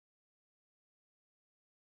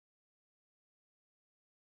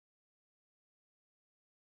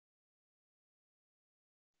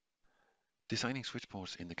Designing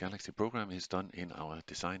switchboards in the Galaxy program is done in our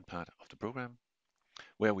design part of the program,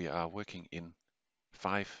 where we are working in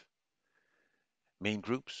 5 main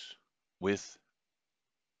groups with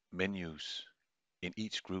menus in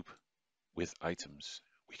each group with items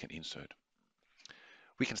we can insert.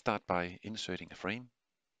 We can start by inserting a frame,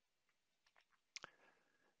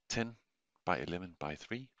 10 by 11 by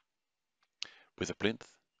 3, with a plinth.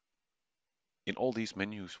 In all these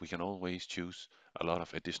menus, we can always choose a lot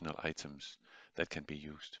of additional items that can be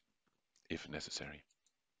used if necessary.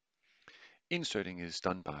 Inserting is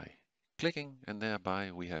done by clicking, and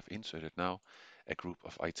thereby we have inserted now a group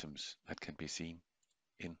of items that can be seen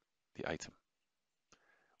in the item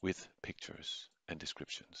with pictures and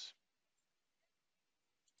descriptions.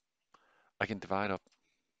 I can divide up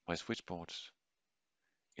my switchboards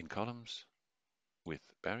in columns with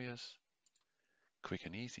barriers, quick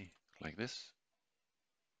and easy, like this.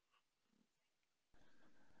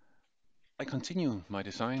 I continue my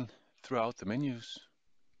design throughout the menus,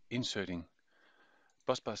 inserting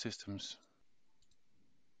busbar systems,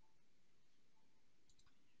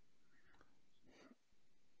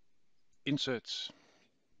 inserts,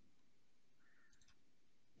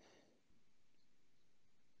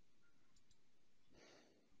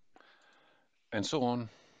 and so on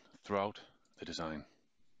throughout the design.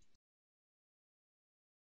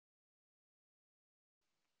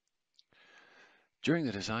 During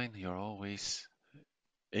the design, you're always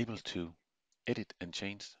able to edit and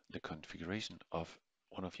change the configuration of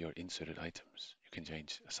one of your inserted items. You can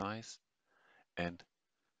change a size and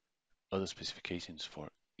other specifications for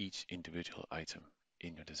each individual item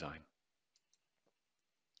in your design.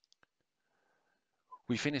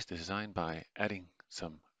 We finish the design by adding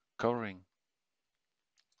some coloring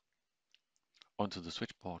onto the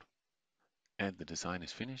switchboard, and the design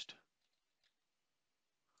is finished.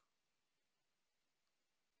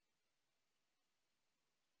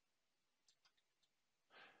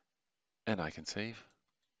 And I can save.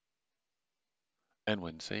 And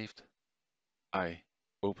when saved, I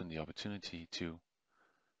open the opportunity to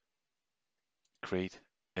create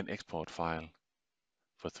an export file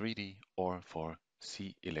for 3D or for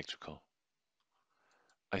C electrical.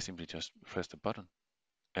 I simply just press the button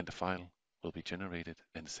and the file will be generated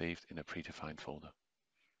and saved in a predefined folder.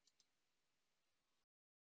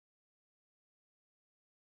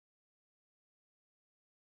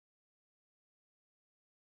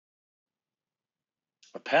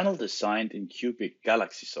 A panel designed in Cubic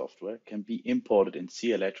Galaxy software can be imported in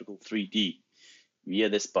C Electrical 3D via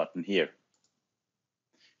this button here.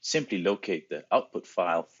 Simply locate the output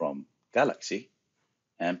file from Galaxy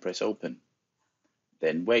and press open.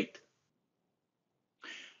 Then wait.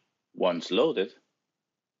 Once loaded,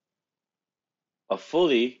 a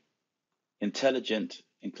fully intelligent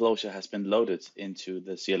enclosure has been loaded into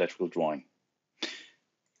the C Electrical drawing.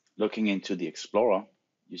 Looking into the Explorer,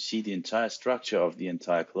 you see the entire structure of the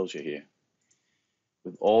entire closure here,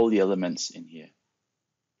 with all the elements in here.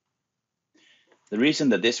 The reason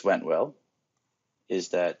that this went well is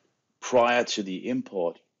that prior to the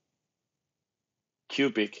import,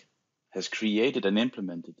 Cubic has created and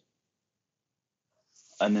implemented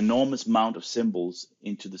an enormous amount of symbols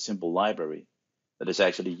into the symbol library that is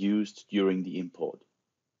actually used during the import.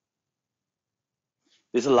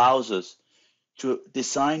 This allows us to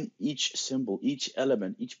design each symbol, each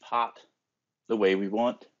element, each part the way we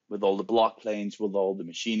want, with all the block planes, with all the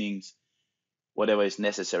machinings, whatever is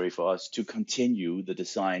necessary for us to continue the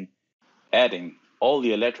design, adding all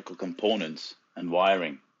the electrical components and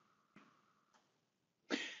wiring.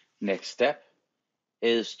 Next step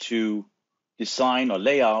is to design or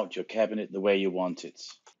lay out your cabinet the way you want it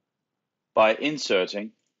by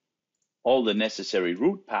inserting all the necessary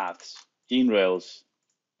route paths, DIN rails,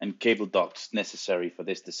 and cable ducts necessary for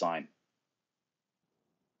this design.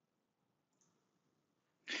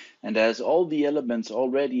 And as all the elements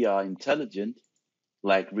already are intelligent,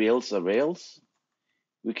 like rails are rails,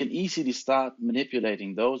 we can easily start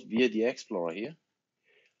manipulating those via the Explorer here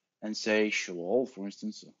and say show all, for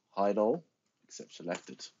instance, hide all, except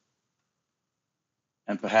selected.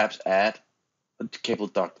 And perhaps add a cable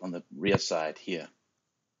duct on the rear side here.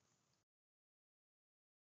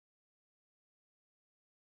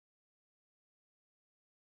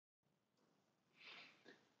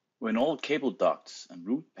 When all cable ducts and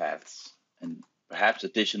route paths and perhaps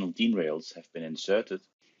additional DIN rails have been inserted,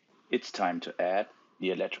 it's time to add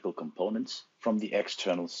the electrical components from the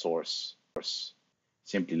external source.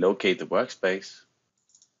 Simply locate the workspace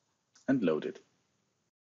and load it.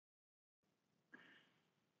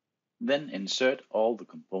 Then insert all the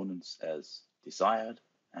components as desired,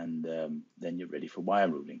 and then you're ready for wire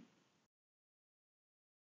routing.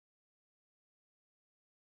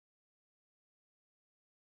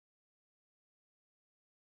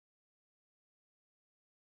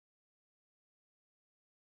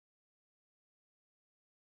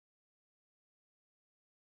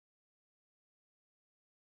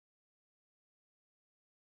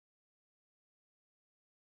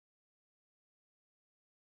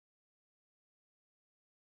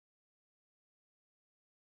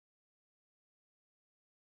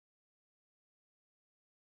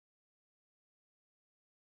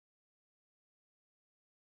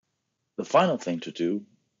 The final thing to do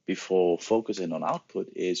before focusing on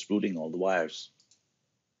output is routing all the wires.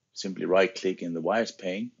 Simply right-click in the wires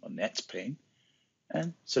pane or nets pane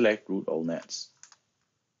and select route all nets.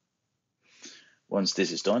 Once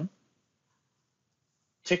this is done,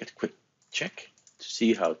 take a quick check to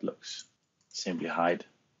see how it looks. Simply hide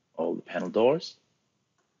all the panel doors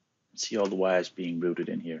and see all the wires being routed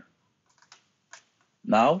in here.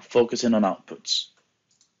 Now focusing on outputs.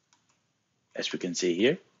 As we can see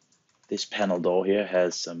here, this panel door here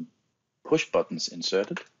has some push buttons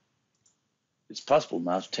inserted. It's possible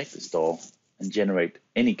now to take this door and generate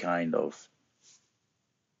any kind of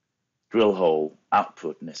drill hole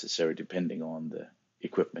output necessary depending on the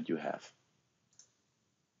equipment you have.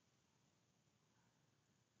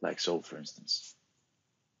 Like so, for instance.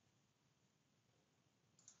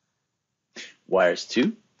 Wires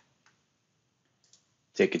 2.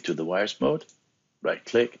 Take it to the wires mode, right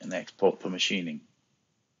click and export for machining.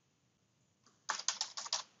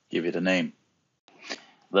 Give it a name.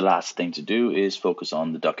 The last thing to do is focus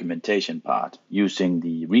on the documentation part using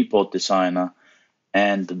the report designer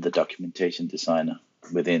and the documentation designer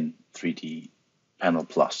within 3D Panel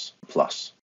Plus.